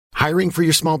Hiring for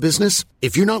your small business?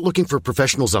 If you're not looking for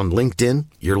professionals on LinkedIn,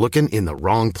 you're looking in the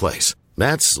wrong place.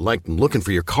 That's like looking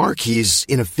for your car keys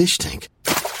in a fish tank.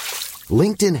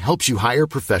 LinkedIn helps you hire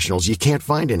professionals you can't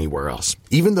find anywhere else,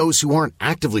 even those who aren't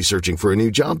actively searching for a new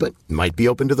job but might be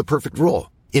open to the perfect role.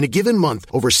 In a given month,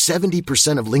 over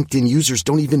 70% of LinkedIn users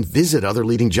don't even visit other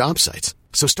leading job sites.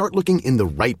 So start looking in the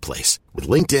right place. With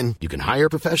LinkedIn, you can hire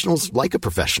professionals like a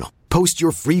professional. Post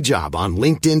your free job on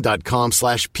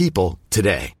linkedin.com/people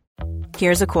today.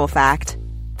 Here's a cool fact.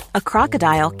 A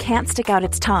crocodile can't stick out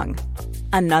its tongue.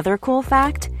 Another cool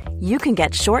fact, you can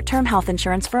get short-term health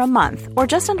insurance for a month or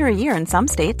just under a year in some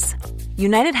states.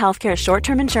 United Healthcare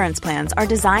short-term insurance plans are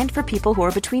designed for people who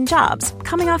are between jobs,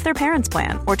 coming off their parents'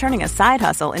 plan, or turning a side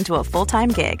hustle into a full-time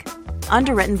gig.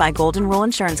 Underwritten by Golden Rule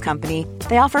Insurance Company,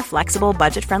 they offer flexible,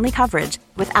 budget-friendly coverage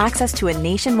with access to a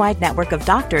nationwide network of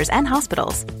doctors and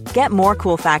hospitals. Get more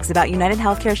cool facts about United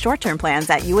Healthcare short-term plans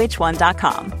at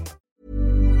uh1.com.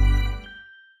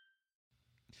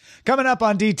 Coming up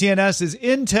on DTNS is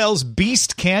Intel's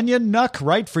Beast Canyon NUC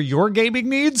right for your gaming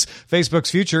needs?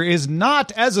 Facebook's future is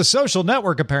not as a social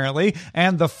network, apparently,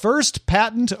 and the first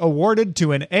patent awarded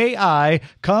to an AI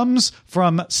comes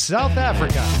from South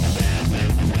Africa.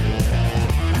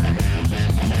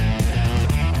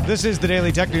 This is the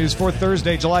Daily Tech News for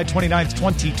Thursday, July 29th,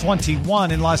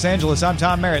 2021 in Los Angeles. I'm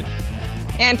Tom Merritt.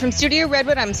 And from Studio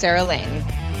Redwood, I'm Sarah Lane.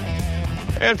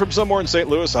 And from somewhere in St.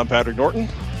 Louis, I'm Patrick Norton.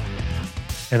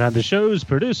 And I'm the show's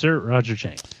producer, Roger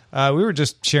Chang. We were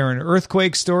just sharing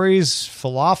earthquake stories,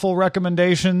 falafel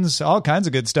recommendations, all kinds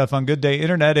of good stuff on Good Day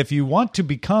Internet. If you want to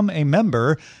become a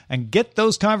member and get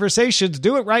those conversations,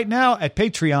 do it right now at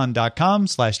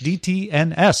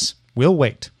patreon.com/DTNS. We'll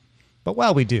wait. But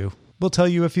while we do, we'll tell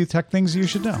you a few tech things you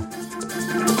should know.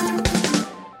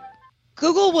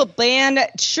 Google will ban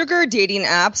sugar dating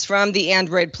apps from the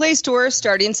Android Play Store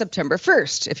starting September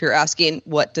 1st. If you're asking,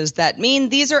 what does that mean?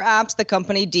 These are apps the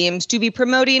company deems to be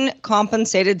promoting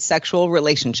compensated sexual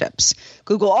relationships.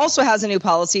 Google also has a new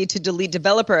policy to delete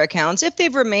developer accounts if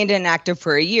they've remained inactive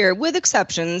for a year, with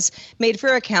exceptions made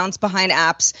for accounts behind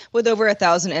apps with over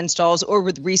 1,000 installs or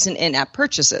with recent in-app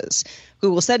purchases.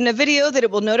 Google said in a video that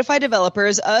it will notify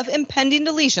developers of impending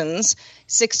deletions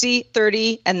 60,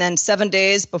 30, and then 7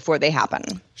 days before they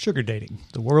happen. Sugar dating,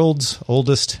 the world's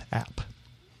oldest app.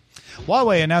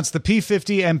 Huawei announced the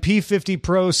P50 and P50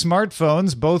 Pro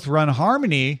smartphones. Both run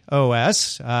Harmony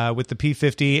OS, with the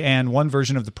P50 and one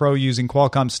version of the Pro using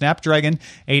Qualcomm Snapdragon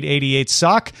 888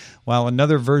 SoC, while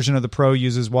another version of the Pro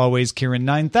uses Huawei's Kirin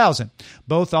 9000.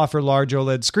 Both offer large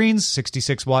OLED screens,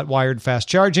 66-watt wired fast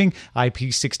charging,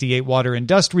 IP68 water and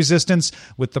dust resistance,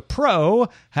 with the Pro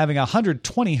having a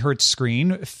 120Hz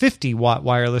screen, 50-watt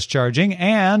wireless charging,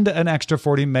 and an extra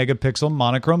 40-megapixel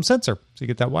monochrome sensor. So you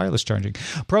get that wireless charging.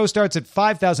 Pro starts at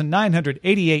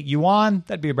 5,988 yuan.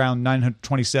 That'd be around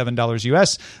 $927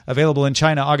 US. Available in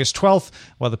China August 12th,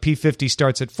 while the P50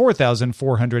 starts at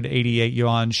 4,488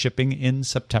 yuan, shipping in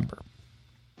September.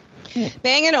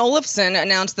 Bang & Olufsen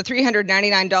announced the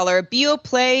 $399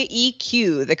 BeoPlay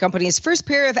EQ, the company's first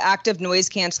pair of active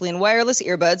noise-canceling wireless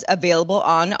earbuds, available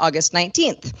on August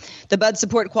 19th. The buds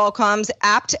support Qualcomm's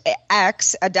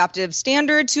aptX adaptive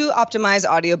standard to optimize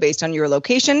audio based on your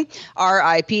location, are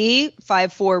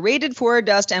IP54 rated for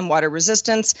dust and water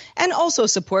resistance, and also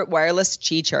support wireless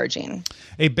Qi charging.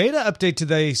 A beta update to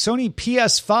the Sony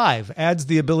PS5 adds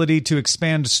the ability to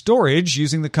expand storage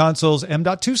using the console's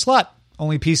M.2 slot.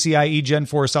 Only PCIe Gen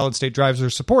 4 solid-state drives are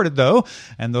supported, though,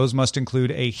 and those must include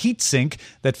a heatsink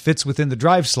that fits within the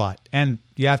drive slot. And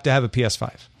you have to have a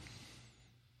PS5.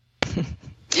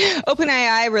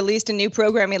 OpenAI released a new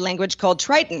programming language called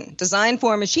Triton, designed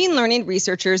for machine learning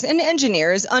researchers and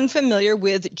engineers unfamiliar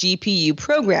with GPU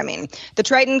programming. The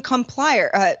Triton compiler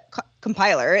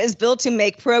is built to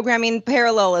make programming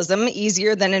parallelism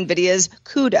easier than NVIDIA's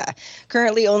CUDA.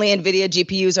 Currently, only NVIDIA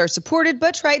GPUs are supported,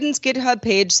 but Triton's GitHub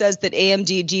page says that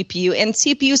AMD GPU and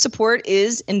CPU support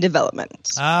is in development.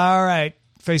 All right.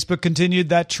 Facebook continued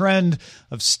that trend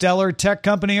of stellar tech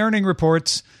company earning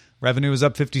reports. Revenue is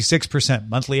up 56%.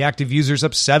 Monthly active users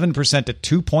up 7%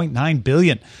 to 2.9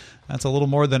 billion. That's a little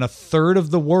more than a third of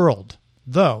the world.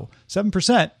 Though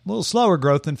 7%, a little slower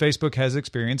growth than Facebook has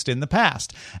experienced in the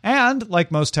past. And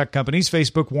like most tech companies,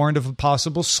 Facebook warned of a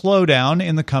possible slowdown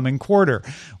in the coming quarter.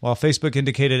 While Facebook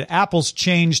indicated Apple's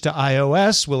change to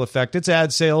iOS will affect its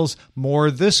ad sales more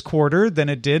this quarter than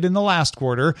it did in the last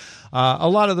quarter, a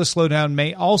lot of the slowdown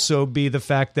may also be the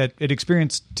fact that it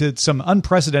experienced some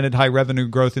unprecedented high revenue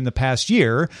growth in the past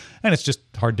year, and it's just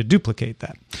hard to duplicate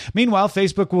that. Meanwhile,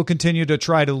 Facebook will continue to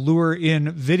try to lure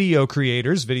in video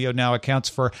creators. Video now accounts accounts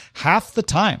for half the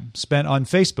time spent on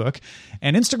Facebook.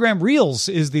 And Instagram Reels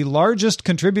is the largest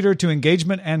contributor to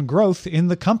engagement and growth in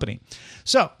the company.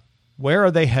 So where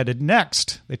are they headed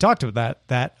next? They talked about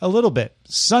that a little bit.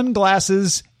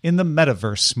 Sunglasses in the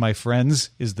metaverse, my friends,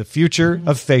 is the future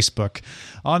of Facebook.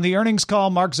 On the earnings call,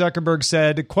 Mark Zuckerberg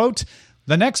said, quote,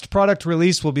 "The next product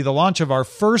release will be the launch of our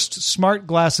first smart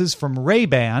glasses from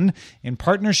Ray-Ban in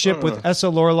partnership with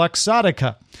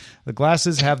EssilorLuxottica. The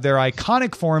glasses have their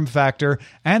iconic form factor,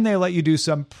 and they let you do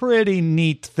some pretty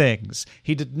neat things."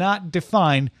 He did not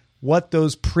define what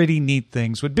those pretty neat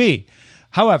things would be.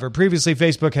 However, previously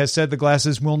Facebook has said the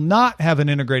glasses will not have an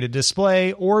integrated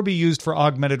display or be used for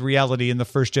augmented reality in the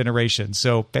first generation.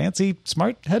 So fancy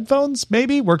smart headphones,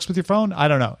 maybe, works with your phone. I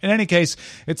don't know. In any case,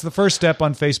 it's the first step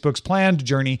on Facebook's planned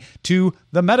journey to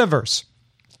the metaverse.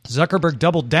 Zuckerberg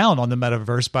doubled down on the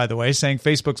metaverse, by the way, saying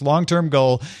Facebook's long-term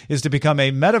goal is to become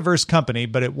a metaverse company,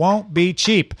 but it won't be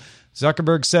cheap.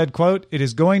 Zuckerberg said, quote, "It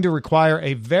is going to require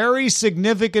a very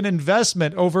significant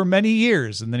investment over many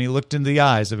years." And then he looked into the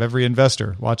eyes of every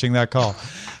investor watching that call.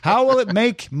 How will it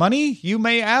make money, you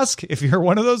may ask, if you're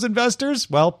one of those investors?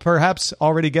 Well, perhaps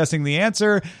already guessing the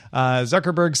answer.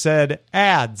 Zuckerberg said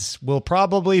ads will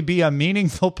probably be a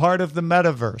meaningful part of the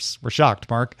metaverse. We're shocked,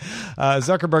 Mark.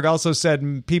 Zuckerberg also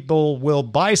said people will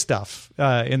buy stuff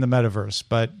in the metaverse,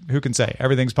 but who can say?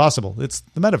 Everything's possible. It's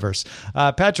the metaverse.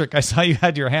 Patrick, I saw you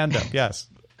had your hand up. Yes.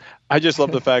 I just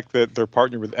love the fact that they're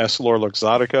partnered with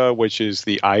EssilorLuxottica, which is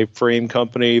the eye-frame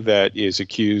company that is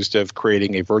accused of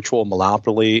creating a virtual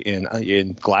monopoly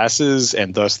in glasses,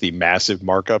 and thus the massive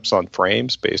markups on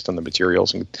frames based on the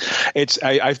materials. And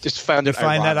I just found it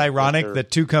ironic that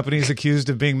two companies accused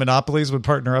of being monopolies would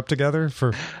partner up together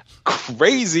for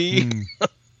crazy.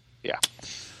 Yeah.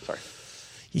 Sorry.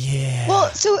 Yeah. Well,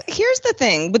 so here's the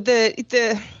thing with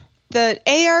the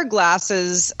AR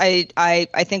glasses. I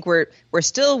think we're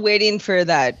still waiting for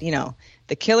that,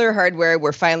 the killer hardware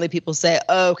where finally people say,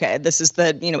 oh, okay, this is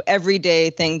the, everyday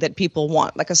thing that people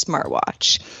want, like a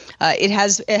smartwatch. It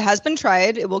has been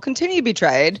tried. It will continue to be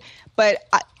tried, but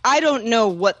I don't know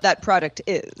what that product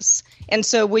is. And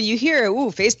so when you hear,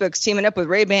 Facebook's teaming up with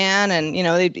Ray-Ban and,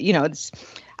 it's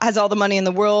has all the money in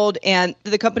the world, and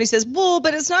the company says, well,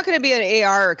 but it's not going to be an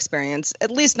AR experience,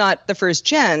 at least not the first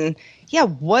gen. Yeah,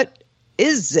 what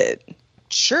is it?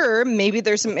 Sure, maybe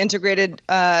there's some integrated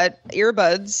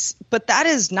earbuds, but that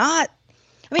is not.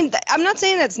 I mean, I'm not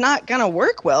saying it's not going to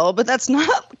work well, but that's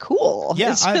not cool.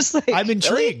 Yeah, it's just I'm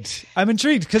intrigued. Really? I'm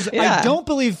intrigued because I don't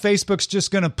believe Facebook's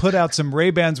just going to put out some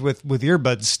Ray-Bans with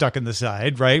earbuds stuck in the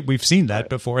side, right? We've seen that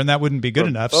before, and that wouldn't be good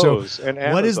enough. So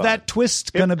what is that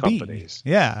twist going to be?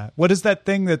 Yeah. What is that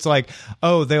thing that's like,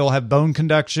 they'll have bone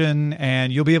conduction,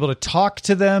 and you'll be able to talk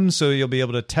to them, so you'll be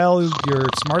able to tell your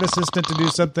smart assistant to do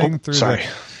something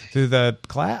through the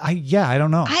class? I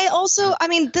don't know.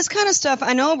 This kind of stuff,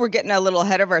 I know we're getting a little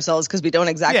ahead of ourselves because we don't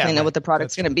exactly know what the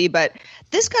product's going to be, but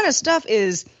this kind of stuff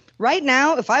is right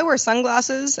now, if I wear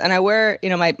sunglasses and I wear,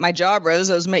 my Jabras,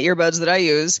 those are my earbuds that I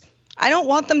use, I don't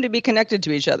want them to be connected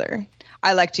to each other.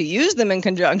 I like to use them in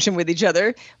conjunction with each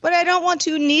other, but I don't want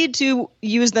to need to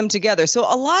use them together. So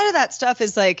a lot of that stuff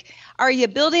is like, are you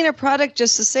building a product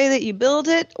just to say that you build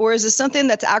it? Or is it something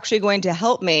that's actually going to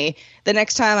help me the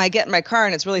next time I get in my car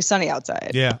and it's really sunny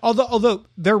outside? Yeah. Although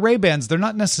they're Ray-Bans, they're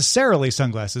not necessarily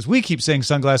sunglasses. We keep saying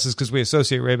sunglasses because we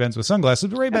associate Ray-Bans with sunglasses,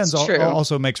 but Ray-Bans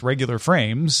also makes regular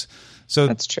frames. So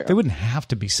that's true. They wouldn't have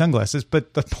to be sunglasses,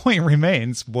 but the point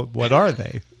remains, what are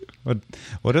they?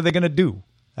 What are they going to do?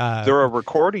 They're a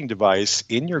recording device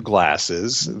in your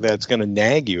glasses that's going to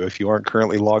nag you if you aren't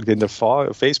currently logged into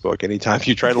Facebook anytime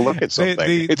you try to look at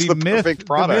something. It's the perfect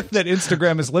product. The myth that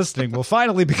Instagram is listening will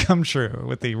finally become true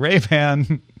with the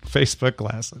Ray-Ban Facebook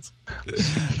glasses.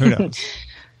 Who knows?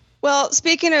 Well,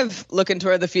 speaking of looking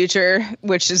toward the future,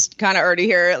 which is kind of already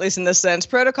here, at least in this sense,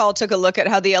 Protocol took a look at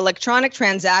how the Electronic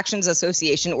Transactions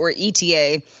Association, or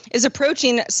ETA, is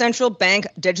approaching central bank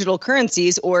digital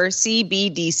currencies, or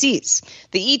CBDCs.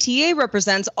 The ETA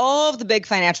represents all of the big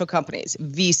financial companies,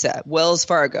 Visa, Wells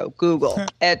Fargo, Google,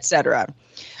 etc.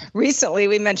 Recently,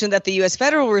 we mentioned that the U.S.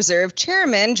 Federal Reserve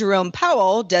Chairman Jerome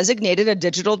Powell designated a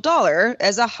digital dollar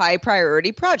as a high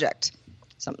priority project,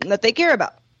 something that they care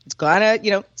about. It's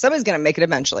gonna, somebody's gonna make it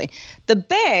eventually. The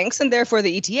banks, and therefore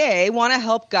the ETA, want to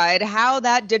help guide how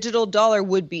that digital dollar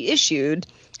would be issued,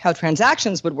 how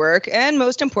transactions would work, and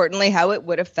most importantly, how it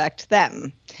would affect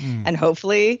them. And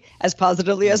hopefully as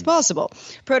positively as possible.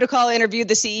 Protocol interviewed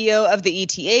the CEO of the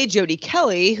ETA, Jody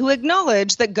Kelly, who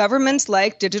acknowledged that governments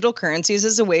like digital currencies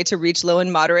as a way to reach low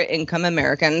and moderate income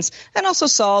Americans and also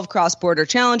solve cross-border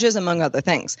challenges, among other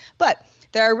things. But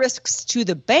There are risks to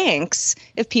the banks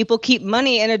if people keep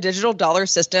money in a digital dollar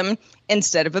system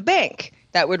instead of a bank.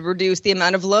 That would reduce the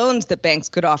amount of loans that banks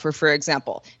could offer, for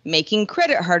example, making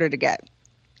credit harder to get.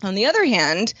 On the other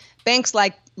hand, banks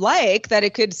like that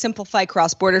it could simplify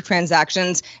cross-border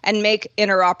transactions and make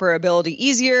interoperability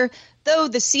easier, though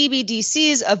the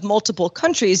CBDCs of multiple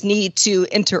countries need to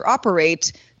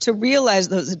interoperate to realize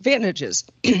those advantages.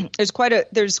 There's quite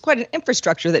an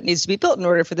infrastructure that needs to be built in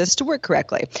order for this to work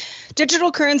correctly.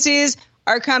 Digital currencies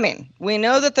are coming. We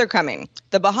know that they're coming.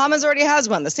 The Bahamas already has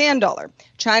one, the sand dollar.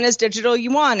 China's digital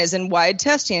yuan is in wide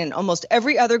testing, and almost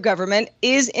every other government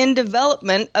is in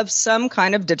development of some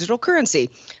kind of digital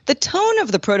currency. The tone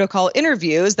of the protocol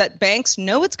interviews that banks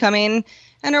know it's coming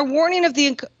and are warning of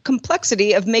the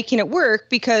complexity of making it work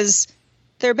because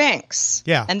they're banks.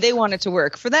 Yeah. And they want it to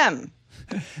work for them.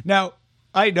 Now,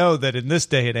 I know that in this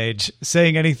day and age,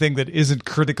 saying anything that isn't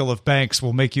critical of banks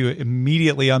will make you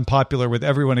immediately unpopular with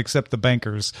everyone except the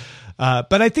bankers.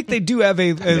 But I think they do have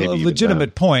a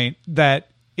legitimate point that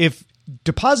if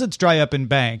deposits dry up in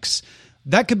banks,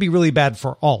 that could be really bad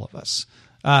for all of us.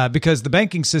 Because the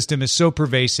banking system is so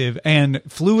pervasive and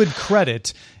fluid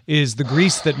credit is the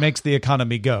grease that makes the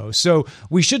economy go. So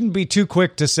we shouldn't be too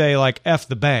quick to say, like, F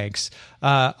the banks.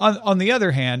 On the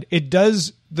other hand,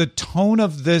 the tone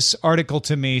of this article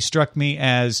to me struck me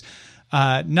as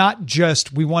not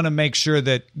just we want to make sure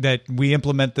that we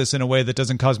implement this in a way that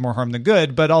doesn't cause more harm than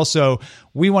good, but also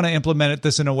we want to implement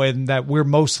this in a way that we're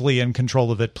mostly in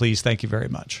control of it. Please. Thank you very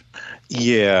much.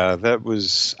 Yeah, that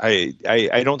was I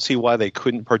don't see why they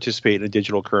couldn't participate in a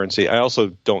digital currency. I also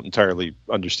don't entirely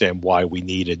understand why we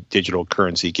need a digital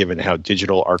currency given how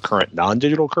digital our current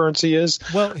non-digital currency is.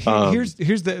 Well, here's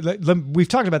we've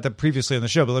talked about that previously on the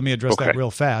show, but let me address that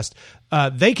real fast.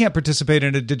 They can't participate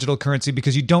in a digital currency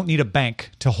because you don't need a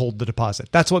bank to hold the deposit.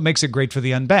 That's what makes it great for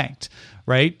the unbanked,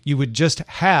 right? You would just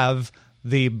have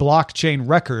the blockchain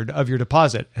record of your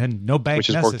deposit and no bank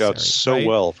necessary. Which has worked out so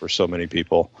well for so many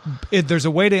people. There's a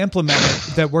way to implement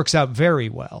it that works out very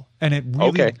well, and it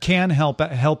really can help the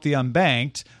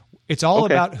unbanked. It's all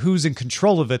about who's in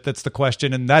control of it. That's the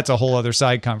question, and that's a whole other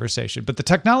side conversation. But the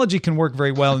technology can work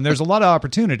very well, and there's a lot of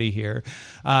opportunity here.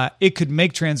 It could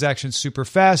make transactions super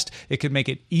fast. It could make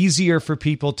it easier for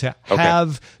people to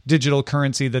have digital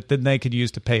currency that then they could use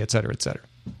to pay, et cetera, et cetera.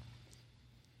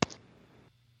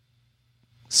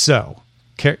 So,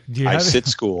 do you I have sit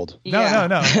schooled. No.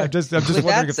 I'm just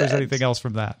wondering if there's anything else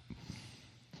from that.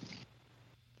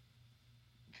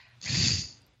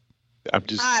 I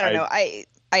don't know.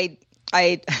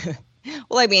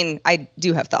 Well, I mean, I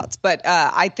do have thoughts, but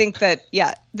I think that,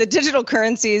 the digital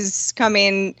currencies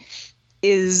coming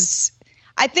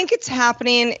I think it's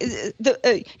happening.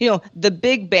 The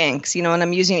big banks, and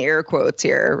I'm using air quotes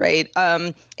here, right?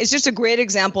 It's just a great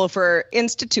example for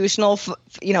institutional,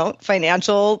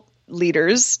 financial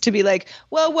leaders to be like,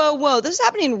 whoa, this is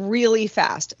happening really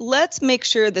fast. Let's make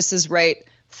sure this is right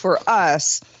for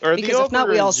us, because if not,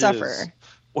 we all suffer.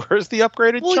 Where's the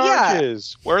upgraded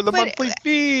charges? Where are the monthly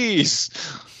fees?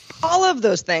 All of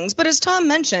those things. But as Tom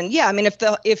mentioned, I mean, if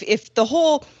the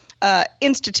whole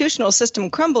institutional system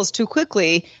crumbles too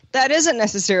quickly, that isn't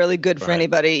necessarily good for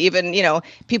anybody. Even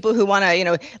people who want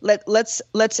to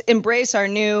let's embrace our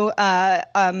new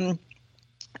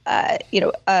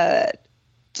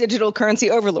digital currency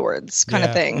overlords kind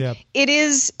of thing. Yeah.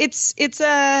 It's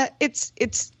a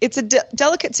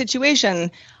delicate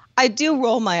situation. I do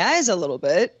roll my eyes a little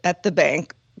bit at the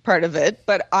bank part of it,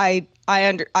 but I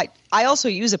also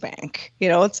use a bank.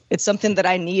 It's something that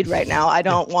I need right now. I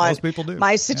don't want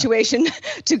my situation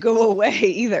to go away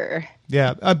either.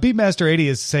 Yeah. Beatmaster80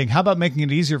 is saying, how about making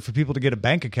it easier for people to get a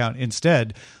bank account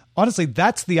instead? Honestly,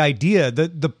 that's the idea.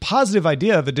 The positive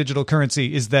idea of a digital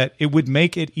currency is that it would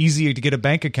make it easier to get a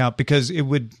bank account because it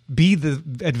would be the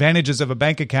advantages of a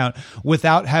bank account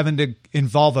without having to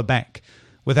involve a bank,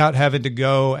 without having to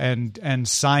go and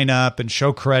sign up and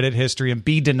show credit history and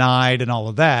be denied and all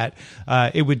of that.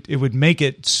 It would make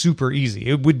it super easy.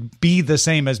 It would be the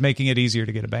same as making it easier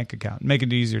to get a bank account, making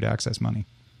it easier to access money.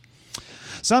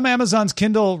 Some Amazon's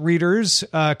Kindle readers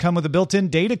come with a built-in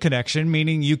data connection,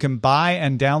 meaning you can buy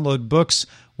and download books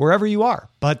wherever you are.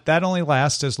 But that only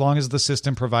lasts as long as the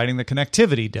system providing the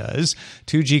connectivity does.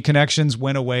 2G connections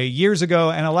went away years ago,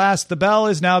 and alas, the bell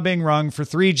is now being rung for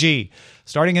 3G.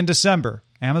 Starting in December,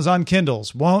 Amazon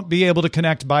Kindles won't be able to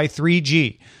connect by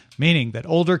 3G, meaning that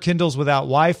older Kindles without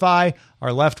Wi-Fi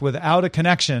are left without a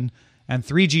connection, and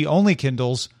 3G-only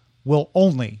Kindles will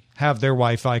only have their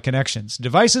Wi-Fi connections.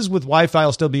 Devices with Wi-Fi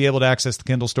will still be able to access the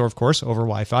Kindle store, of course, over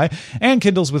Wi-Fi, and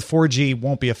Kindles with 4G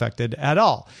won't be affected at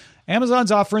all.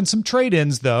 Amazon's offering some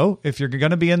trade-ins, though. If you're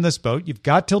going to be in this boat, you've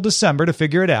got till December to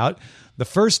figure it out. The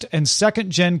first and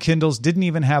second gen Kindles didn't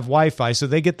even have Wi-Fi, so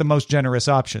they get the most generous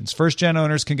options. First gen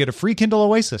owners can get a free Kindle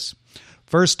Oasis.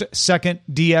 First, second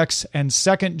DX, and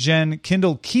second gen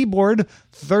Kindle Keyboard,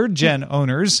 third gen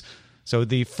owners. So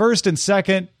the first and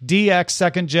second DX,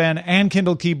 second gen, and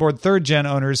Kindle Keyboard, third gen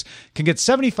owners can get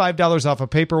 $75 off a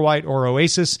Paperwhite or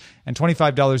Oasis and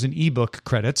 $25 in ebook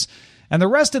credits. And the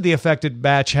rest of the affected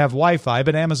batch have Wi-Fi,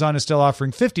 but Amazon is still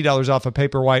offering $50 off a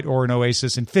Paperwhite or an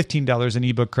Oasis and $15 in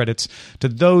ebook credits to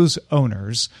those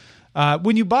owners.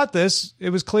 When you bought this,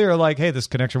 it was clear, like, hey, this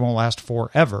connection won't last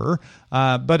forever.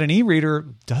 But an e-reader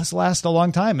does last a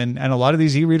long time, and a lot of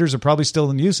these e-readers are probably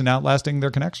still in use and outlasting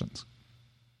their connections.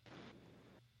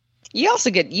 You also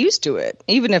get used to it,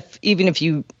 even if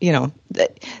you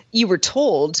you were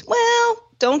told, well,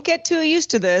 don't get too used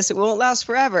to this. It won't last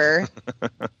forever.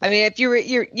 I mean, if you're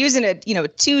using a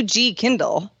 2G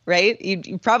Kindle, right?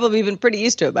 You've probably been pretty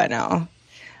used to it by now.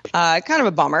 Kind of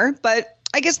a bummer, but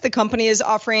I guess the company is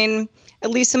offering at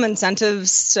least some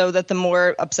incentives so that the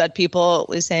more upset people at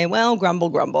least say, well,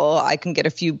 grumble, I can get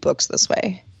a few books this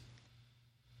way.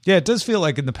 Yeah, it does feel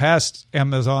like in the past,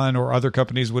 Amazon or other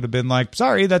companies would have been like,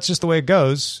 sorry, that's just the way it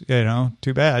goes.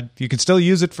 Too bad. You can still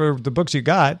use it for the books you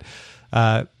got.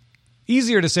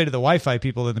 Easier to say to the Wi-Fi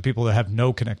people than the people that have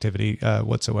no connectivity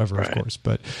whatsoever, right. Of course.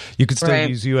 But you could still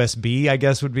use USB, I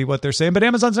guess would be what they're saying. But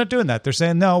Amazon's not doing that. They're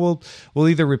saying, no, we'll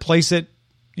either replace it,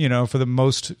 for the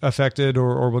most affected,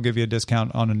 or we'll give you a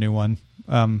discount on a new one.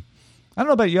 I don't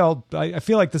know about y'all. I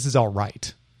feel like this is all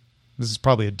right. This is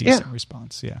probably a decent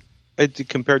response. Yeah.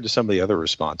 Compared to some of the other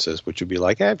responses, which would be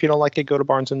like, if you don't like it, go to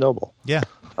Barnes & Noble. Yeah.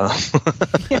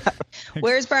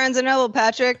 Where's Barnes & Noble,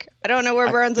 Patrick? I don't know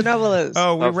where Barnes & Noble is.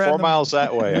 Oh, we ran 4 miles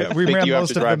that way. We ran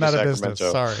most of them out of business.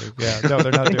 Sorry. Yeah, no,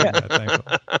 they're not doing that,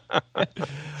 thankfully.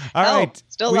 All right.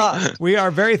 Still lost. We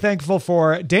are very thankful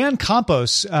for Dan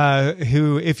Campos,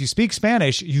 who, if you speak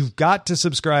Spanish, you've got to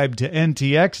subscribe to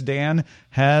NTX. Dan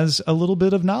has a little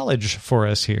bit of knowledge for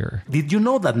us here. Did you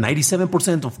know that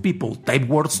 97% of people type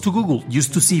words to Google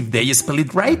just to see if they spell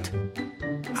it right?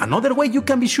 Another way you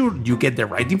can be sure you get the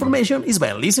right information is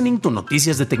by listening to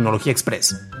Noticias de Tecnología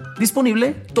Express.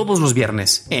 Disponible todos los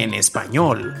viernes en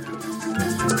español.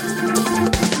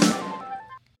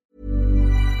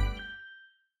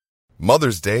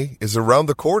 Mother's Day is around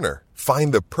the corner.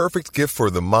 Find the perfect gift for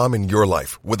the mom in your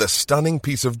life with a stunning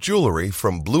piece of jewelry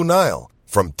from Blue Nile.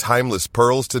 From timeless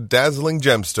pearls to dazzling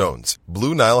gemstones,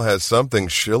 Blue Nile has something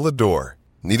she'll adore.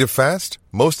 Need it fast?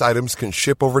 Most items can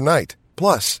ship overnight.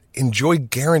 Plus, enjoy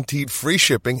guaranteed free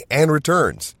shipping and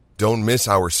returns. Don't miss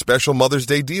our special Mother's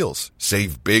Day deals.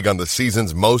 Save big on the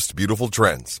season's most beautiful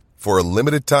trends. For a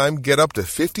limited time, get up to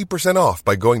 50% off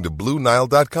by going to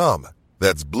BlueNile.com.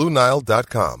 That's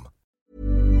BlueNile.com.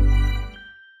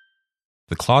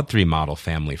 The Claude 3 model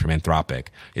family from Anthropic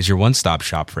is your one-stop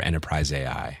shop for enterprise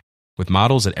AI. With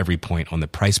models at every point on the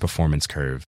price-performance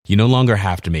curve, you no longer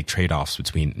have to make trade-offs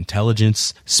between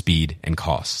intelligence, speed, and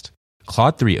cost.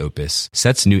 Claude 3 Opus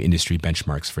sets new industry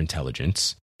benchmarks for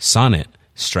intelligence. Sonnet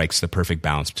strikes the perfect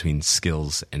balance between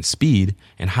skills and speed.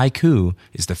 And Haiku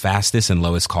is the fastest and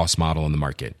lowest cost model in the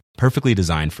market, perfectly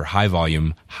designed for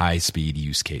high-volume, high-speed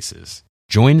use cases.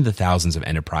 Join the thousands of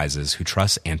enterprises who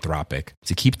trust Anthropic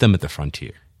to keep them at the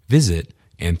frontier. Visit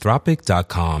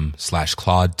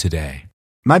anthropic.com/Claude today.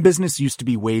 My business used to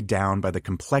be weighed down by the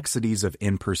complexities of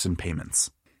in-person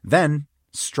payments. Then,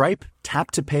 Stripe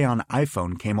Tap to Pay on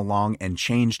iPhone came along and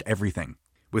changed everything.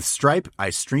 With Stripe, I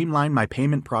streamlined my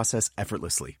payment process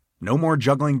effortlessly. No more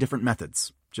juggling different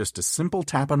methods. Just a simple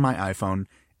tap on my iPhone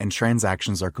and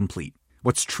transactions are complete.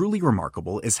 What's truly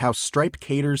remarkable is how Stripe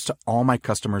caters to all my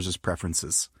customers'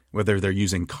 preferences. Whether they're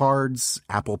using cards,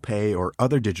 Apple Pay, or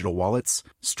other digital wallets,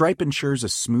 Stripe ensures a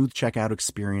smooth checkout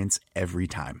experience every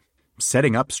time.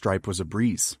 Setting up Stripe was a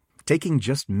breeze, taking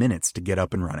just minutes to get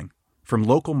up and running. From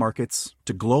local markets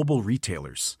to global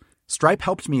retailers, Stripe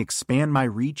helped me expand my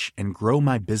reach and grow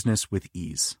my business with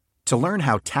ease. To learn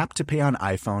how Tap to Pay on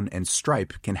iPhone and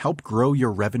Stripe can help grow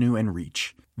your revenue and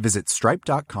reach, visit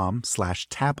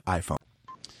stripe.com/tapiphone.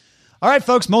 All right,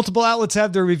 folks, multiple outlets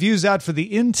have their reviews out for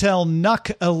the Intel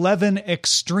NUC 11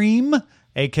 Extreme,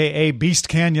 a.k.a. Beast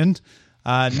Canyon.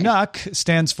 NUC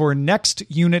stands for Next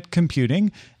Unit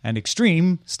Computing, and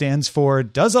Extreme stands for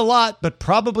does a lot, but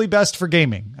probably best for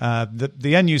gaming.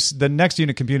 The Next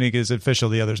Unit Computing is official.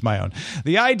 The other's my own.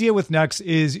 The idea with NUCs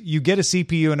is you get a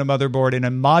CPU and a motherboard and a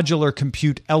modular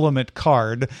compute element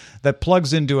card that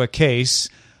plugs into a case.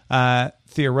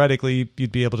 Theoretically,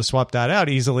 you'd be able to swap that out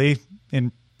easily.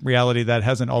 In reality, that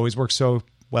hasn't always worked so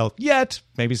well, yet,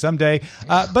 maybe someday,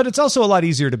 but it's also a lot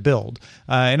easier to build.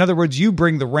 In other words, you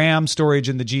bring the RAM, storage,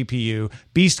 and the GPU.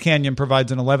 Beast Canyon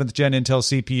provides an 11th gen Intel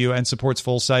CPU and supports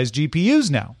full-size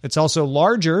GPUs now. It's also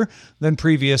larger than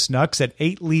previous NUCs at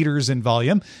 8 liters in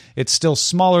volume. It's still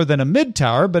smaller than a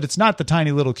mid-tower, but it's not the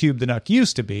tiny little cube the NUC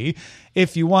used to be.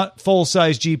 If you want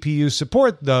full-size GPU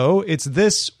support, though, it's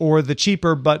this or the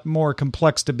cheaper but more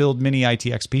complex to build mini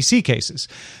ITX PC cases.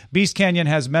 Beast Canyon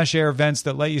has mesh air vents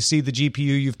that let you see the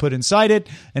GPU you've put inside it,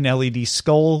 an LED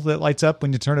skull that lights up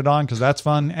when you turn it on because that's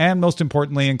fun, and most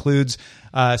importantly includes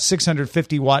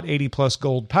 650 watt 80 plus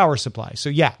gold power supply. So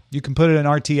yeah, you can put an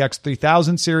RTX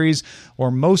 3000 series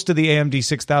or most of the AMD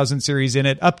 6000 series in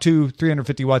it up to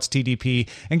 350 watts TDP.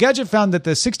 And Gadget found that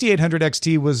the 6800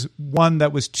 XT was one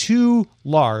that was too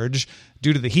large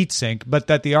due to the heatsink, but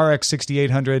that the RX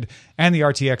 6800 and the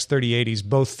RTX 3080s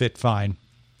both fit fine.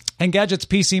 And Gadget's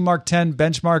PC Mark X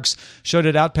benchmarks showed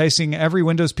it outpacing every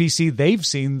Windows PC they've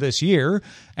seen this year,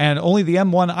 and only the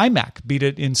M1 iMac beat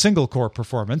it in single-core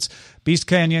performance. Beast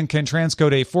Canyon can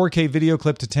transcode a 4K video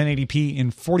clip to 1080p in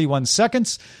 41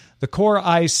 seconds. The Core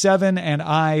i7 and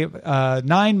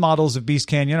i9 models of Beast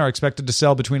Canyon are expected to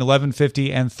sell between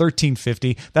 $1,150 and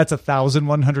 $1,350. That's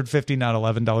 $1,150, not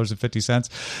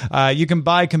 $11.50. You can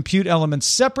buy compute elements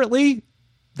separately.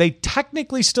 They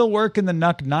technically still work in the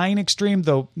NUC 9 Extreme,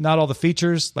 though not all the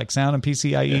features, like sound and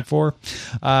PCIe 4.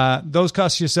 Those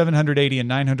cost you $780 and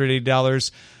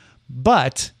 $980.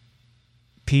 But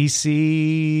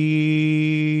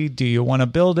PC, do you want to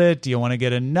build it? Do you want to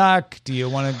get a NUC? Do you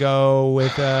want to go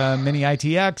with a mini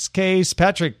ITX case?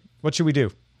 Patrick, what should we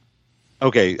do?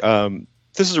 Okay,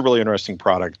 this is a really interesting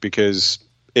product because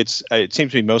it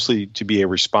seems to me mostly to be a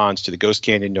response to the Ghost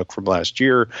Canyon NUC from last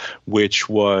year, which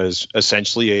was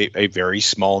essentially a very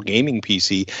small gaming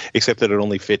PC, except that it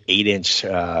only fit 8-inch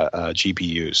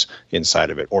GPUs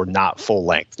inside of it, or not full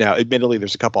length. Now, admittedly,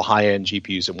 there's a couple high-end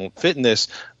GPUs that won't fit in this,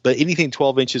 but anything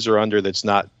 12 inches or under that's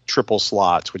not triple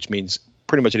slots, which means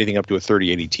pretty much anything up to a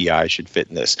 3080 Ti should fit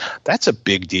in this. That's a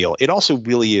big deal. It also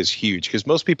really is huge because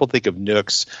most people think of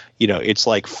NUCs, it's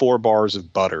like 4 bars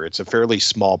of butter. It's a fairly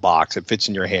small box. It fits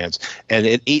in your hands. And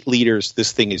at 8 liters,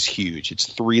 this thing is huge. It's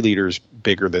 3 liters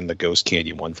bigger than the Ghost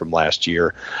Canyon one from last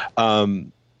year. I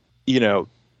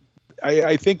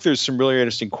think there's some really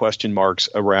interesting question marks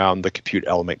around the compute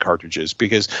element cartridges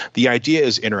because the idea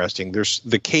is interesting. There's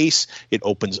the case, it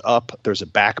opens up. There's a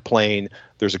back plane.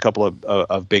 There's a couple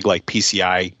of big like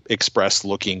PCI Express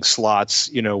looking slots,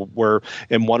 where,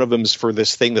 and one of them's for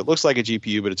this thing that looks like a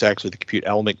GPU, but it's actually the compute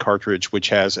element cartridge, which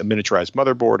has a miniaturized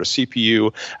motherboard, a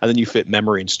CPU, and then you fit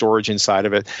memory and storage inside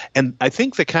of it. And I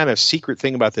think the kind of secret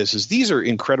thing about this is these are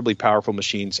incredibly powerful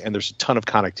machines, and there's a ton of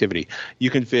connectivity. You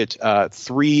can fit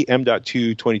 3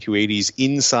 M.2 2280s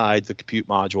inside the compute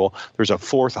module. There's a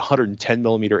fourth 110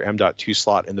 millimeter M.2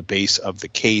 slot in the base of the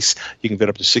case. You can fit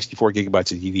up to 64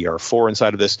 gigabytes of DDR4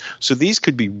 inside of this. So these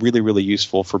could be really, really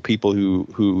useful for people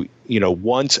who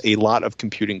want a lot of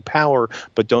computing power,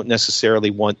 but don't necessarily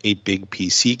want a big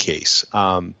PC case.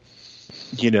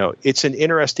 It's an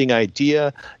interesting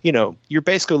idea. You're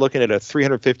basically looking at a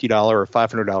 $350 or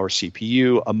 $500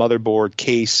 CPU, a motherboard,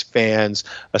 case, fans,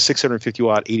 a 650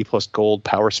 watt 80 plus gold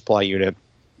power supply unit.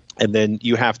 And then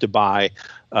you have to buy,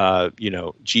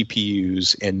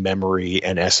 GPUs and memory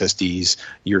and SSDs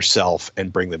yourself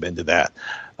and bring them into that.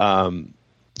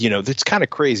 That's kind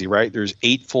of crazy, right? There's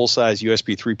 8 full-size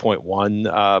USB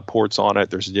 3.1 ports on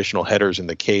it. There's additional headers in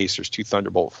the case. There's 2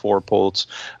 Thunderbolt 4 ports,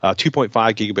 2.5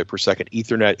 gigabit per second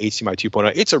Ethernet, HDMI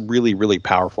 2.0. It's a really, really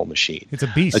powerful machine. It's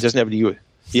a beast. It doesn't have any.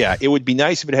 Yeah, it would be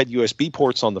nice if it had USB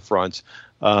ports on the front.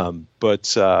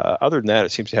 But other than that,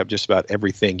 it seems to have just about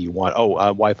everything you want.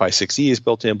 Wi-Fi 6E is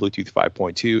built in, Bluetooth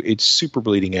 5.2. It's super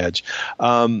bleeding edge.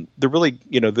 The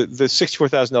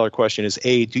 $64,000 question is,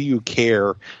 A, do you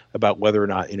care about whether or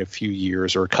not in a few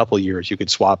years or a couple of years you could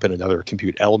swap in another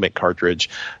compute element cartridge?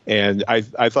 And I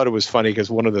thought it was funny because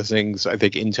one of the things I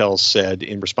think Intel said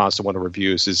in response to one of the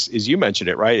reviews is you mentioned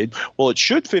it, right? It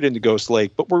should fit into Ghost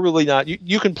Lake, but we're really not.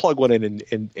 You can plug one in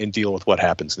and deal with what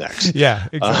happens next. Yeah,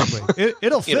 exactly.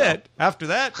 It'll fit after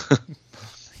that.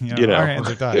 Our hands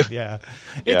are tied. Yeah.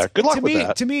 Good luck with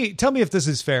that. To me, tell me if this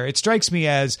is fair. It strikes me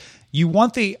as you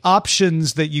want the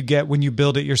options that you get when you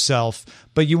build it yourself,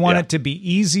 but you want it to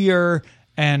be easier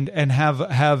and have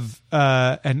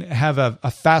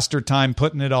a faster time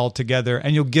putting it all together,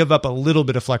 and you'll give up a little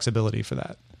bit of flexibility for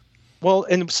that. Well,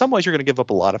 in some ways, you're going to give up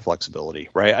a lot of flexibility,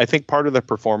 right? I think part of the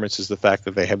performance is the fact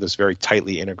that they have this very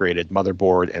tightly integrated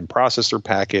motherboard and processor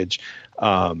package,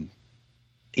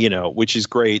 which is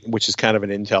great, which is kind of an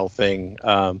Intel thing.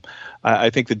 I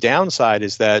think the downside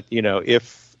is that,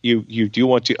 if you do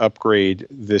want to upgrade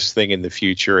this thing in the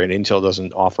future, and Intel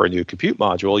doesn't offer a new compute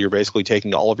module, you're basically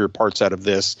taking all of your parts out of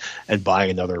this and buying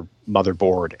another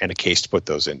motherboard and a case to put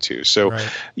those into. So,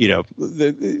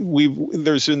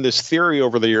 there's been this theory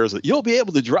over the years that you'll be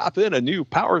able to drop in a new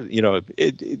power.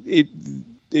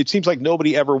 It seems like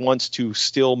nobody ever wants to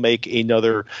still make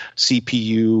another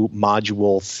CPU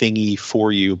module thingy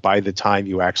for you by the time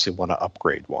you actually want to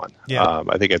upgrade one. Yeah.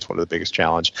 I think that's one of the biggest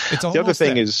challenges. The other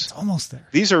thing is it's almost there.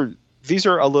 These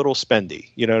are a little spendy.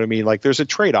 You know what I mean? Like there's a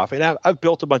trade-off. And I've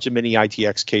built a bunch of mini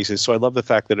ITX cases, so I love the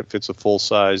fact that it fits a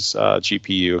full-size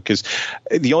GPU, because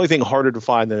the only thing harder to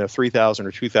find than a 3000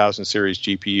 or 2000 series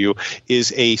GPU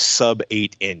is a sub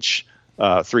 8-inch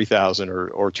 3000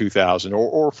 or 2000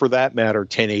 or for that matter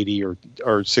 1080 or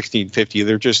 1650.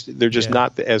 They're just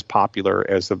not as popular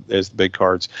as the big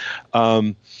cards,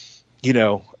 and they're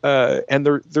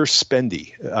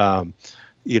spendy.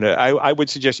 I would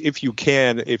suggest if you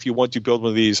want to build one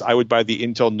of these, I would buy the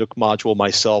Intel NUC module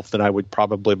myself. Then I would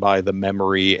probably buy the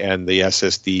memory and the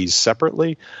SSDs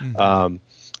separately. Mm-hmm.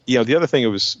 The other thing that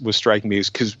was striking me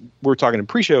is because we're talking in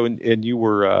pre-show and you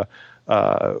were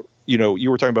you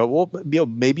were talking about,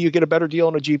 maybe you get a better deal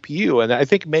on a GPU. And I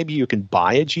think maybe you can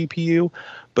buy a GPU,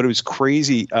 but it was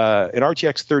crazy. An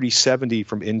RTX 3070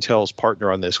 from Intel's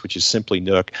partner on this, which is simply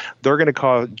NUC, they're going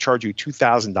to charge you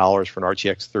 $2,000 for an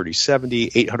RTX 3070,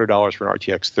 $800 for an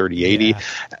RTX 3080. Yeah.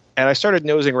 And I started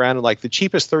nosing around, and like the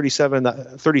cheapest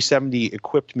 3070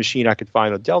 equipped machine I could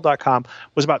find on Dell.com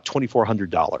was about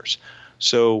 $2,400.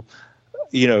 So,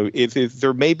 if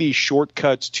there may be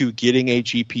shortcuts to getting a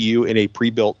GPU in a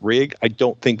pre-built rig, I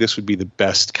don't think this would be the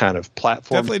best kind of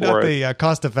platform. Definitely not the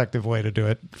cost-effective way to do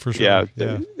it, for sure.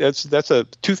 Yeah. That's a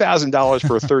 $2,000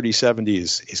 for a 3070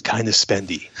 is kind of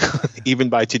spendy, even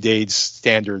by today's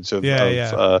standards of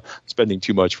spending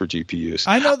too much for GPUs.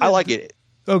 I know. I like it.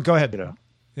 Oh, go ahead. I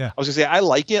was going to say I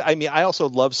like it. I mean, I also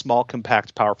love small,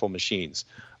 compact, powerful machines.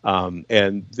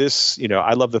 And this,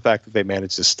 I love the fact that they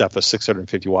managed to stuff a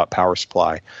 650 watt power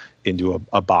supply into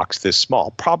a box this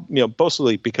small,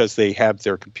 mostly because they have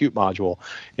their compute module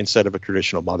instead of a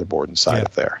traditional motherboard inside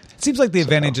of there. It seems like the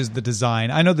advantage is the design.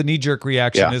 I know the knee-jerk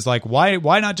reaction is like, why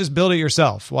not just build it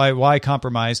yourself? Why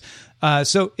compromise?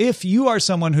 So if you are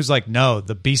someone who's like, no,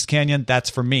 the Beast Canyon, that's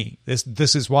for me.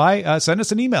 This is why. Send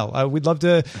us an email. We'd love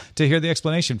to hear the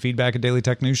explanation.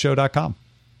 feedback@dailytechnewsshow.com.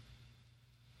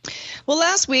 Well,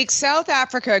 last week, South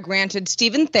Africa granted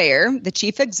Stephen Thayer, the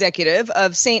chief executive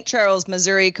of St. Charles,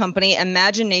 Missouri company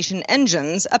Imagination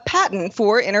Engines, a patent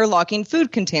for interlocking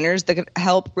food containers that could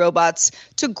help robots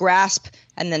to grasp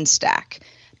and then stack.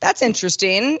 That's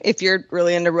interesting if you're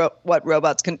really into what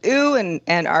robots can do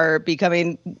and are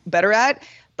becoming better at.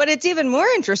 But it's even more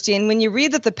interesting when you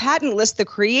read that the patent lists the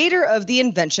creator of the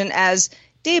invention as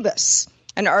DABUS,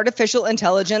 an artificial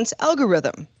intelligence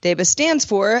algorithm. DABUS stands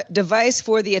for Device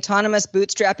for the Autonomous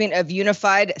Bootstrapping of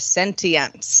Unified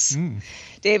Sentience.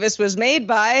 DABUS was made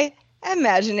by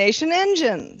Imagination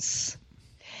Engines.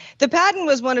 The patent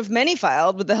was one of many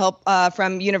filed with the help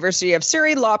from University of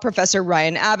Surrey law professor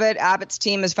Ryan Abbott. Abbott's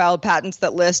team has filed patents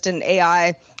that list an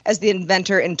AI as the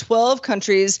inventor in 12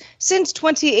 countries since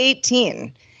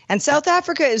 2018. And South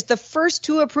Africa is the first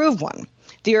to approve one.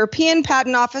 The European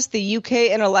Patent Office, the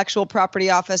UK Intellectual Property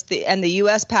Office, and the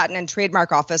US Patent and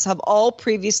Trademark Office have all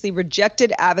previously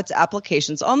rejected Abbott's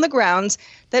applications on the grounds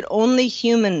that only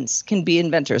humans can be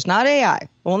inventors, not AI,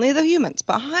 only the humans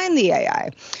behind the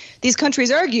AI. These countries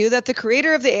argue that the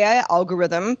creator of the AI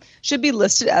algorithm should be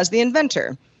listed as the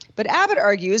inventor. But Abbott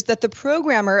argues that the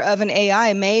programmer of an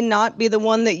AI may not be the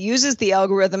one that uses the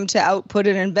algorithm to output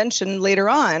an invention later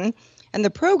on, and the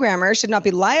programmer should not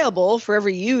be liable for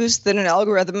every use that an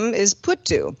algorithm is put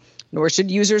to, nor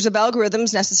should users of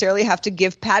algorithms necessarily have to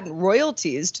give patent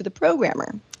royalties to the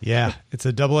programmer. Yeah, it's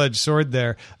a double-edged sword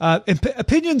there.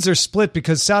 Opinions are split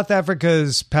because South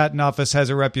Africa's patent office has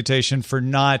a reputation for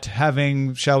not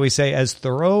having, shall we say, as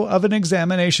thorough of an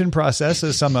examination process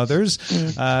as some others.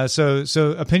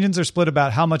 So opinions are split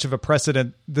about how much of a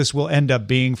precedent this will end up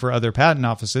being for other patent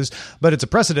offices, but it's a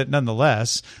precedent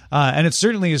nonetheless. And it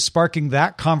certainly is sparking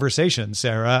that conversation,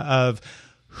 Sarah, of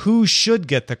who should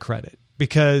get the credit.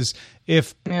 Because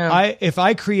if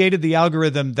I created the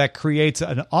algorithm that creates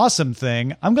an awesome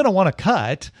thing, I'm going to want to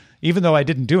cut, even though I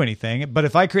didn't do anything. But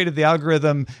if I created the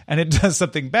algorithm and it does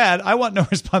something bad, I want no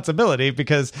responsibility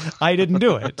because I didn't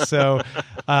do it. So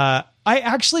I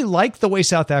actually like the way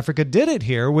South Africa did it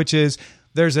here, which is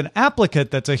there's an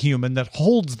applicant that's a human that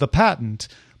holds the patent,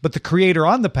 but the creator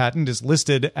on the patent is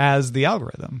listed as the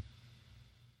algorithm.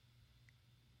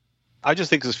 I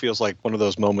just think this feels like one of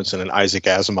those moments in an Isaac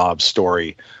Asimov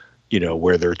story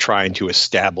where they're trying to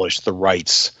establish the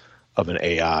rights of an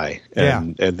AI.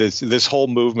 And this whole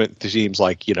movement seems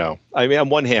like, on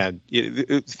one hand,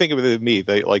 think of it as me,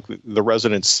 the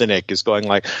resident cynic is going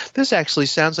like, this actually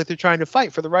sounds like they're trying to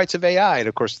fight for the rights of AI. And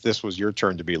of course, this was your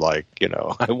turn to be like,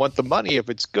 I want the money if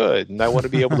it's good. And I want to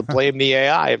be able to blame the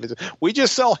AI. We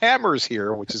just sell hammers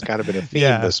here, which has kind of been a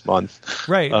theme this month.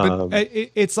 Right. But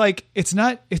it's like, it's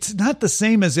not the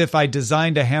same as if I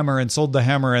designed a hammer and sold the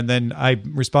hammer and then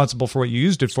I'm responsible for what you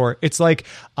used it for. It's like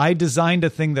I designed a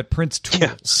thing that prints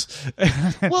tools.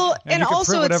 Well, and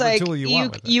also it's like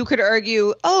you could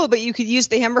argue, but you could use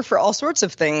the hammer for all sorts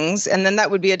of things, and then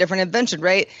that would be a different invention,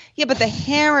 right? Yeah, but the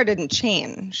hammer didn't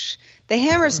change. The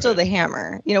hammer is still the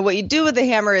hammer. What you do with the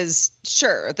hammer is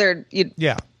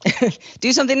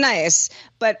do something nice.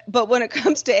 But when it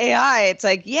comes to AI, it's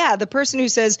like, the person who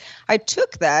says, I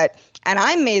took that and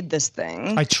I made this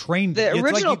thing. I trained the original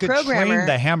it's like you could programmer. Train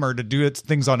the hammer to do its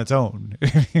things on its own.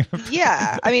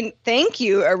 Yeah, I mean, thank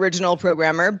you, original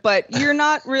programmer, but you're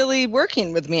not really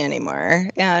working with me anymore,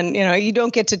 and you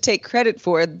don't get to take credit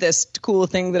for this cool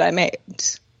thing that I made.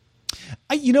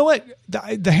 You know what?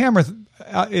 The hammer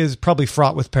is probably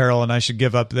fraught with peril, and I should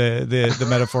give up the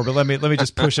metaphor. But let me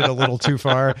just push it a little too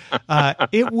far.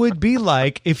 It would be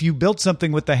like if you built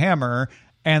something with the hammer,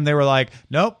 and they were like,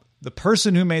 nope. The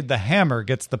person who made the hammer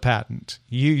gets the patent.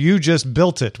 You just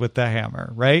built it with the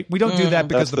hammer, right? We don't do that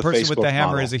because the person with the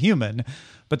hammer is a human.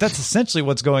 But that's essentially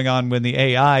what's going on when the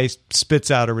AI spits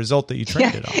out a result that you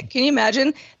trained it on. Can you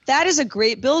imagine? That is a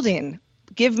great building.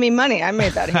 Give me money. I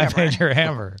made that hammer. I made your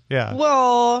hammer. Yeah.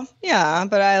 Well, yeah,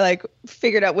 but I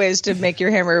figured out ways to make your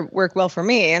hammer work well for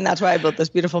me, and that's why I built this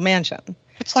beautiful mansion.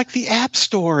 It's like the app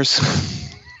stores.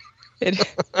 Man,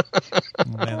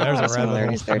 there's a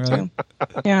similarities there too.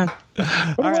 Yeah.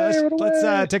 All right,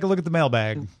 let's take a look at the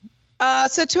mailbag.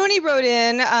 So Tony wrote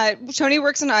in. Tony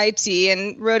works in IT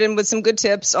and wrote in with some good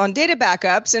tips on data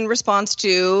backups in response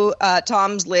to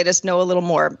Tom's latest Know a Little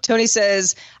More. Tony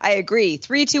says, I agree.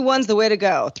 3-2-1's the way to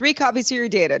go. 3 copies of your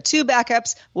data, 2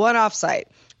 backups, 1 offsite.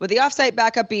 With the offsite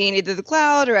backup being either the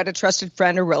cloud or at a trusted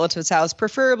friend or relative's house,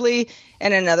 preferably,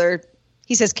 and another.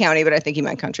 He says county, but I think he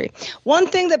meant country. One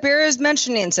thing that Bear is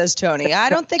mentioning, says Tony, I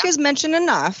don't think is mentioned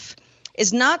enough,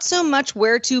 is not so much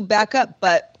where to back up,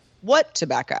 but what to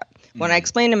back up. When I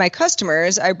explain to my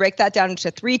customers, I break that down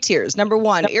into 3 tiers. Number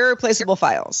 1, irreplaceable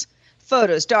files,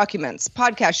 photos, documents,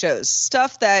 podcast shows,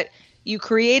 stuff that you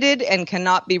created and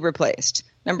cannot be replaced.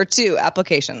 Number 2,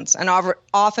 applications, an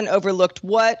often overlooked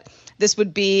what. This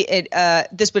would be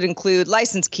this would include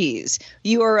license keys,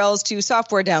 URLs to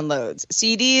software downloads,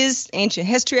 CDs, ancient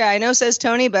history. I know, says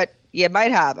Tony, but you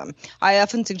might have them. I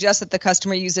often suggest that the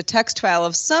customer use a text file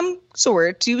of some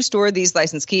sort to store these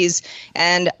license keys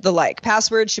and the like.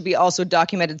 Passwords should be also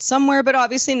documented somewhere, but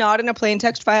obviously not in a plain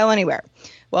text file anywhere.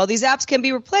 While these apps can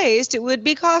be replaced, it would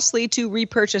be costly to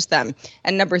repurchase them.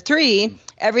 And number 3,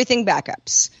 everything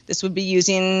backups. This would be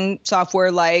using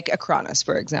software like Acronis,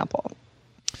 for example.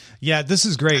 Yeah, this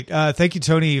is great. Thank you,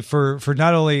 Tony, for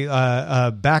not only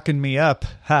backing me up,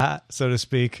 so to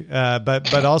speak,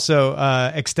 but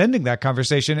also extending that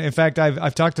conversation. In fact,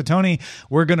 I've talked to Tony.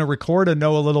 We're going to record and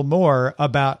know a little more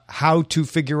about how to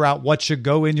figure out what should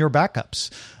go in your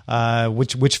backups,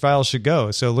 which files should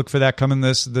go. So look for that coming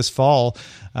this fall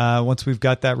once we've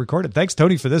got that recorded. Thanks,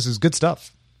 Tony, for this. It's good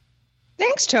stuff.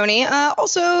 Thanks, Tony.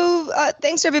 Also,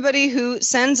 thanks to everybody who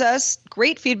sends us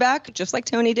great feedback, just like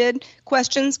Tony did.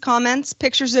 Questions, comments,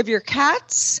 pictures of your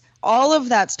cats. All of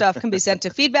that stuff can be sent to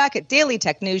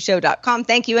feedback@dailytechnewsshow.com.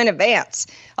 Thank you in advance.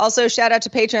 Also, shout out to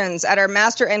patrons at our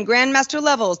master and grandmaster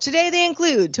levels. Today, they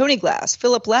include Tony Glass,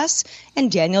 Philip Less,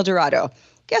 and Daniel Dorado.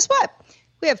 Guess what?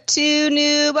 We have 2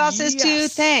 new bosses to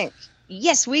thank.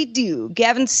 Yes, we do.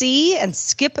 Gavin C. and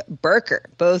Skip Burker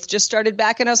both just started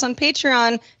backing us on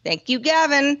Patreon. Thank you,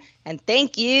 Gavin. And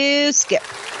thank you, Skip.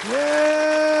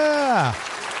 Yeah.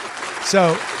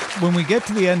 So when we get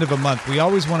to the end of a month, we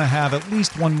always want to have at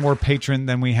least one more patron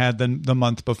than we had the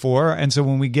month before. And so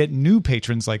when we get new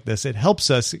patrons like this, it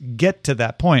helps us get to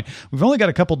that point. We've only got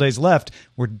a couple days left.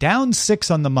 We're down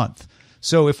 6 on the month.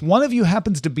 So if one of you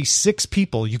happens to be 6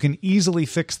 people, you can easily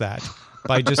fix that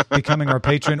by just becoming our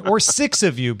patron, or 6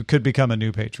 of you could become a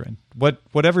new patron.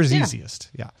 Whatever's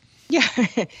easiest. Yeah. Yeah.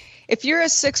 If you're a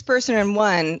 6 person in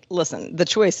one, listen, the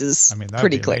choice is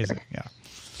pretty clear. Amazing. Yeah.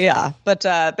 Yeah. But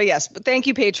yes, but thank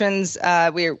you, patrons.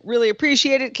 We really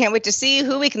appreciate it. Can't wait to see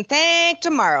who we can thank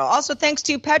tomorrow. Also, thanks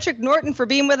to Patrick Norton for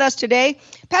being with us today.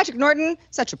 Patrick Norton,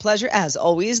 such a pleasure as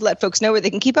always. Let folks know where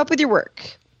they can keep up with your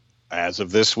work. As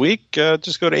of this week,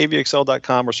 just go to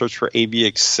avxl.com or search for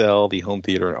AVXL, the home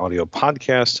theater and audio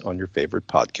podcast on your favorite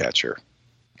podcatcher.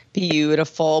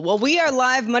 Beautiful. Well, we are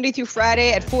live Monday through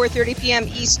Friday at 4:30 p.m.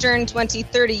 Eastern,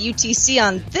 2030 UTC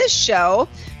on this show.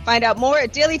 Find out more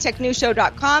at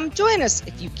dailytechnewsshow.com. Join us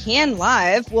if you can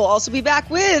live. We'll also be back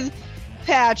with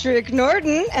Patrick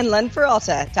Norton and Len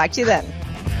Peralta. Talk to you then.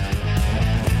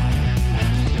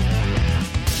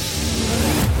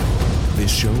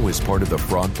 This show is part of the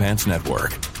Frog Pants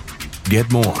Network.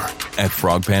 Get more at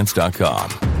frogpants.com.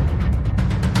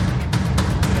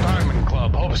 Diamond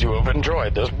Club hopes you have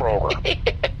enjoyed this program.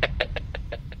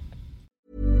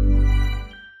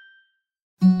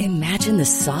 Imagine the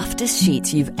softest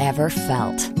sheets you've ever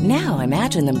felt. Now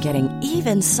imagine them getting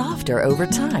even softer over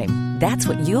time. That's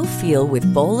what you'll feel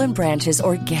with Boll & Branch's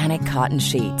organic cotton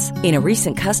sheets. In a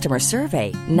recent customer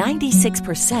survey,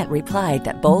 96% replied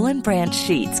that Boll & Branch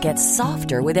sheets get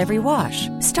softer with every wash.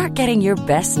 Start getting your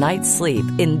best night's sleep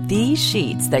in these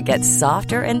sheets that get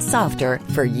softer and softer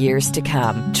for years to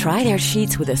come. Try their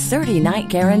sheets with a 30-night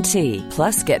guarantee.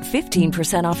 Plus, get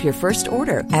 15% off your first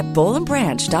order at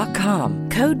bollandbranch.com.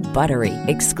 Code BUTTERY.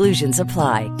 Exclusions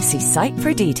apply. See site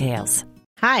for details.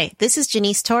 Hi, this is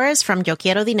Janice Torres from Yo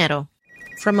Quiero Dinero.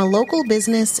 From a local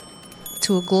business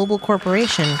to a global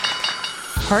corporation,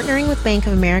 partnering with Bank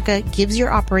of America gives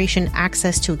your operation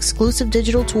access to exclusive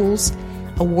digital tools,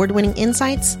 award-winning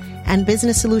insights, and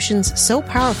business solutions so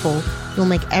powerful you'll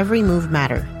make every move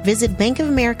matter. Visit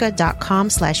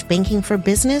bankofamerica.com/banking for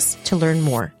business to learn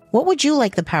more. What would you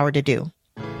like the power to do?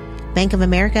 Bank of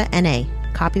America, N.A.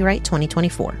 Copyright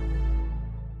 2024.